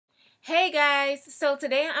Hey guys, so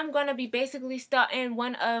today I'm going to be basically starting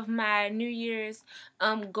one of my New Year's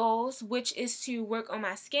goals, which is to work on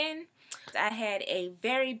my skin. I had a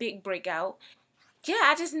very big breakout. Yeah,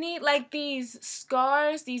 I just need like these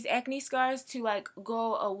scars, these acne scars to like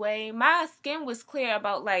go away. My skin was clear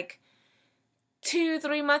about like 2,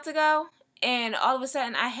 3 months ago, and all of a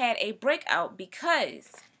sudden I had a breakout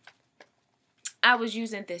because I was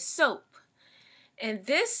using this soap. And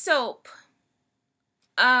this soap,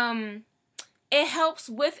 um, it helps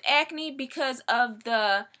with acne because of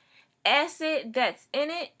the acid that's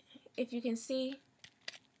in it. If you can see,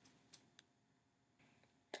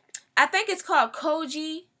 I think it's called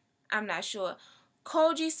Koji. I'm not sure.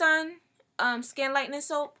 Koji Sun skin lightening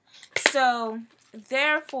soap. So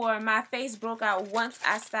therefore my face broke out once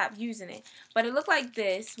I stopped using it. But it looked like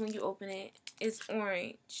this when you open it. It's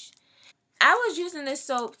orange. I was using this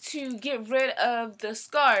soap to get rid of the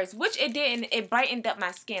scars, which it did, and it brightened up my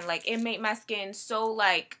skin. Like, it made my skin so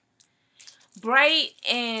like bright,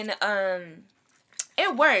 and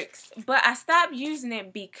it works. But I stopped using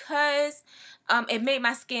it because it made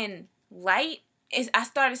my skin light. I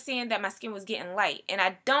started seeing that my skin was getting light, and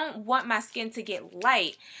I don't want my skin to get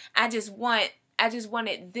light. I just wanted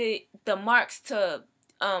the marks to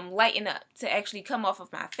lighten up, to actually come off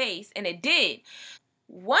of my face, and it did.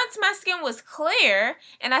 Once my skin was clear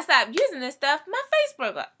and I stopped using this stuff, my face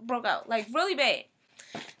broke out like really bad.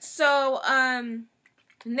 So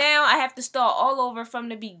now I have to start all over from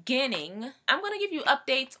the beginning. I'm going to give you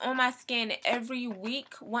updates on my skin every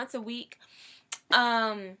week, once a week.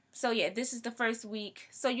 So yeah, this is the first week.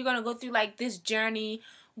 So you're going to go through like this journey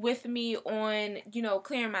with me on,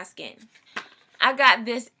 clearing my skin. I got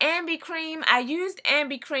this Ambi cream. I used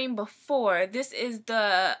Ambi cream before. This is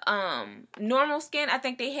the normal skin. I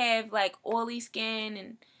think they have like oily skin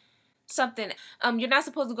and something. You're not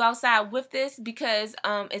supposed to go outside with this because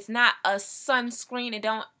it's not a sunscreen. It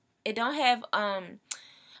don't have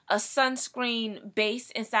a sunscreen base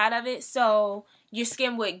inside of it, so your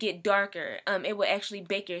skin would get darker. It would actually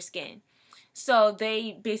bake your skin. So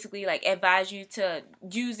they basically like advise you to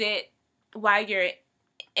use it while you're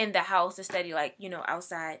in the house instead of like,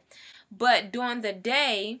 outside. But during the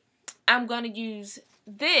day, I'm going to use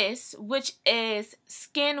this, which is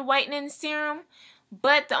skin whitening serum.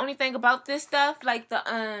 But the only thing about this stuff, like the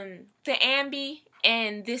Ambi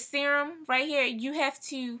and this serum right here, you have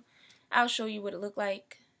to, I'll show you what it look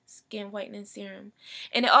like. Skin whitening serum.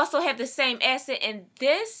 And it also have the same acid in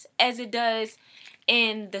this as it does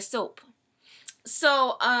in the soap.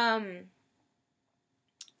 So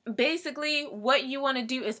basically what you want to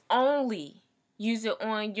do is only use it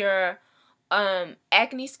on your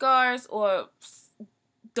acne scars or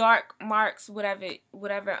dark marks, whatever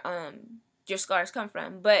your scars come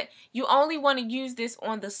from. But you only want to use this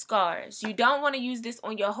on the scars. You don't want to use this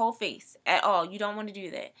on your whole face at all. You don't want to do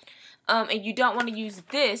that. And you don't want to use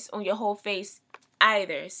this on your whole face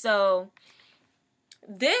either. So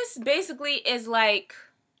this basically is like,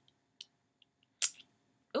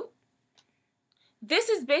 this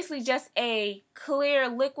is basically just a clear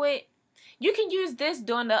liquid. You can use this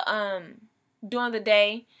during the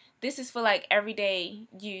day. This is for like everyday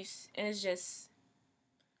use, and it's just,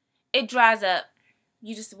 it dries up.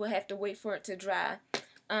 You just will have to wait for it to dry.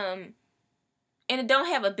 And it don't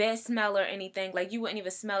have a bad smell or anything. Like, you wouldn't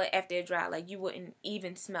even smell it after it dry. Like, you wouldn't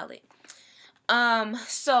even smell it.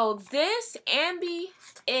 So this Ambi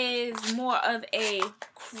is more of a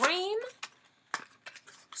cream.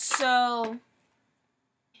 So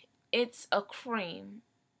it's a cream.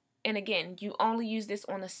 And again, you only use this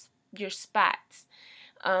on your spots.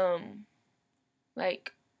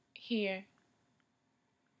 Like here.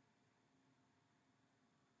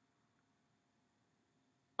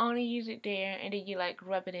 Only use it there, and then you like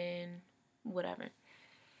rub it in, whatever.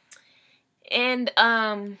 And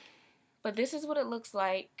but this is what it looks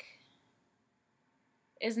like.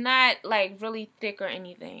 It's not like really thick or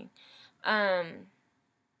anything.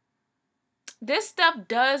 This stuff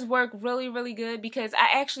does work really, really good because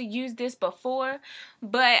I actually used this before,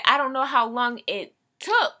 but I don't know how long it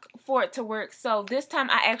took for it to work. So this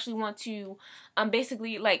time I actually want to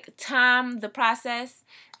basically like time the process.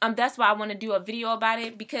 That's why I want to do a video about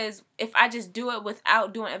it, because if I just do it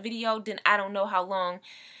without doing a video, then I don't know how long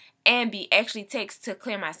Ambi actually takes to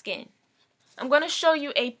clear my skin. I'm going to show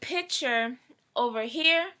you a picture over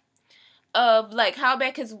here of like how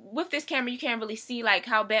bad, because with this camera you can't really see like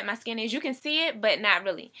how bad my skin is. You can see it, but not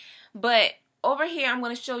really. But over here I'm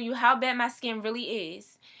going to show you how bad my skin really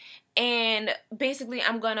is. And basically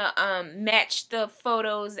I'm going to match the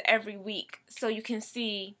photos every week so you can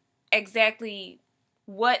see exactly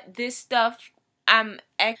what this stuff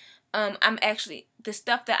the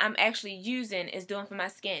stuff that I'm actually using is doing for my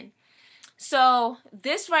skin. So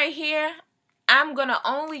this right here, I'm gonna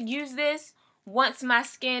only use this once my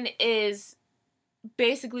skin is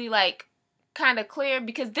basically like kind of clear,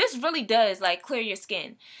 because this really does like clear your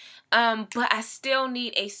skin. But I still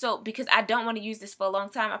need a soap because I don't want to use this for a long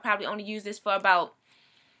time. I probably only use this for about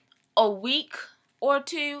a week or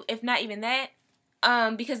two, if not even that.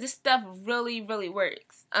 Because this stuff really, really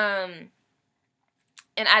works. And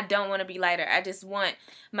I don't want to be lighter. I just want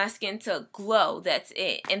my skin to glow. That's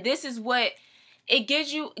it. And this is what it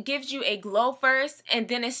gives you. It gives you a glow first, and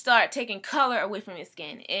then it start taking color away from your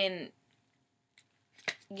skin. And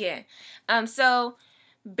yeah. So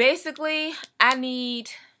basically, I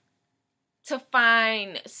need to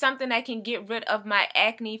find something that can get rid of my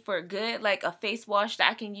acne for good, like a face wash that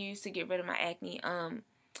I can use to get rid of my acne.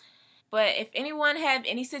 But if anyone have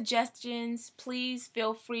any suggestions, please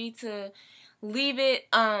feel free to leave it.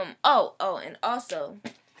 And also,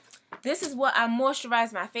 this is what I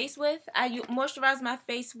moisturize my face with. I moisturize my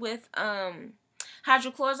face with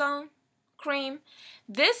hydrocortisone cream.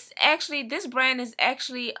 This brand is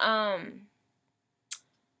actually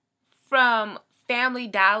from Family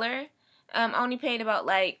Dollar. I only paid about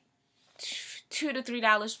like $2 to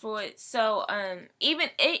 $3 for it. So even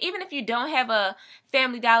if you don't have a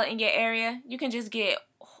Family Dollar in your area, you can just get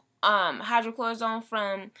hydrocortisone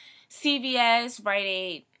from CVS, Rite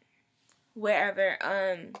Aid, wherever,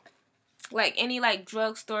 like any like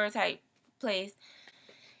drugstore type place.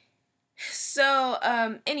 So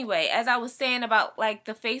anyway, as I was saying about like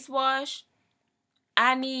the face wash,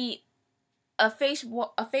 I need a face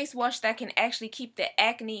wash that can actually keep the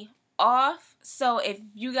acne off. So if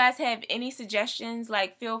you guys have any suggestions,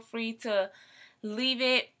 like, feel free to leave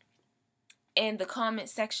it in the comment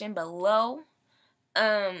section below.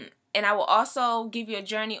 And I will also give you a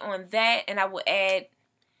journey on that, and I will add,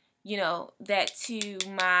 you know, that to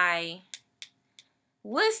my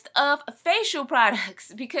list of facial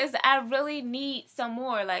products, because I really need some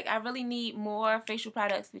more. Like, I really need more facial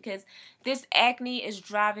products because this acne is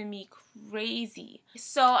driving me crazy.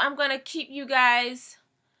 So I'm gonna keep you guys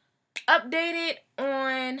updated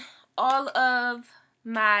on all of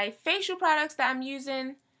my facial products that I'm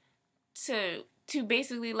using to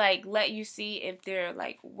basically like let you see if they're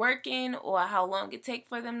like working or how long it takes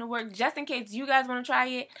for them to work, just in case you guys want to try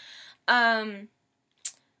it.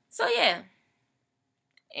 So yeah.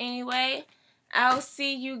 Anyway, I'll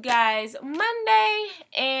see you guys Monday,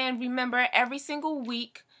 and remember, every single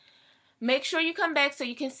week, make sure you come back so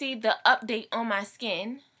you can see the update on my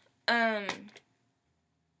skin.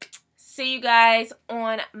 See you guys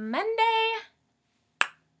on Monday.